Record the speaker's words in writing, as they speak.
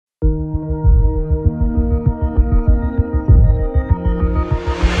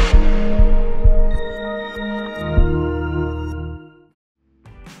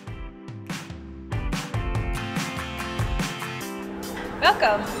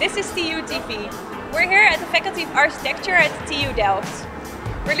This is TU TV. We're here at the Faculty of Architecture at TU Delft.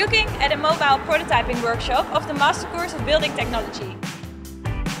 We're looking at a mobile prototyping workshop of the Master Course of Building Technology.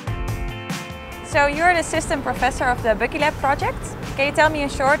 So you're the assistant professor of the Bucky Lab project. Can you tell me in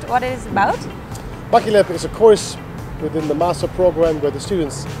short what it is about? Bucky Lab is a course within the master program where the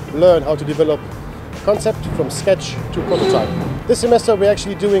students learn how to develop a concept from sketch to prototype. This semester we're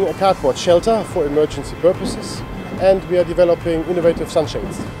actually doing a cardboard shelter for emergency purposes, and we are developing innovative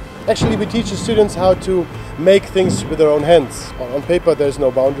sunshades. Actually, we teach the students how to make things with their own hands. On paper there's no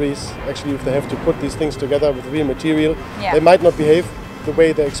boundaries. Actually, if they have to put these things together with real material, they might not behave the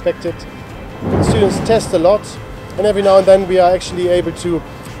way they expected. The students test a lot, and every now and then we are actually able to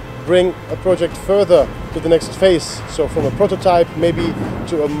bring a project further to the next phase. So from a prototype maybe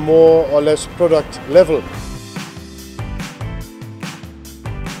to a more or less product level.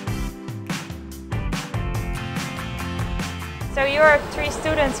 So you are 3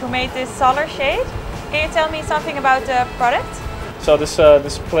 students who made this solar shade. Can you tell me something about the product? So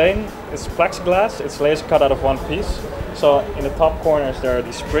this plane is plexiglass. It's laser cut out of one piece. So in the top corners there are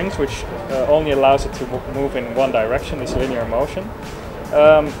these springs which only allows it to move in one direction, this linear motion.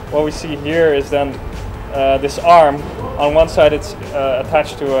 What we see here is then this arm. On one side it's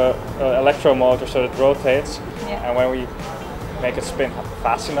attached to an electromotor so it rotates, and when we make it spin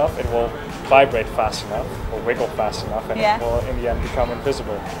fast enough it will vibrate fast enough or wiggle fast enough, and it will in the end become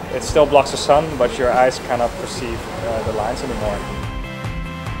invisible. It still blocks the sun, but your eyes cannot perceive the lines anymore.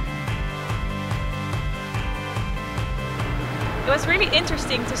 It was really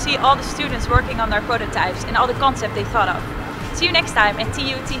interesting to see all the students working on their prototypes and all the concepts they thought of. See you next time at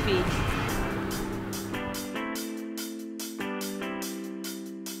TU TV.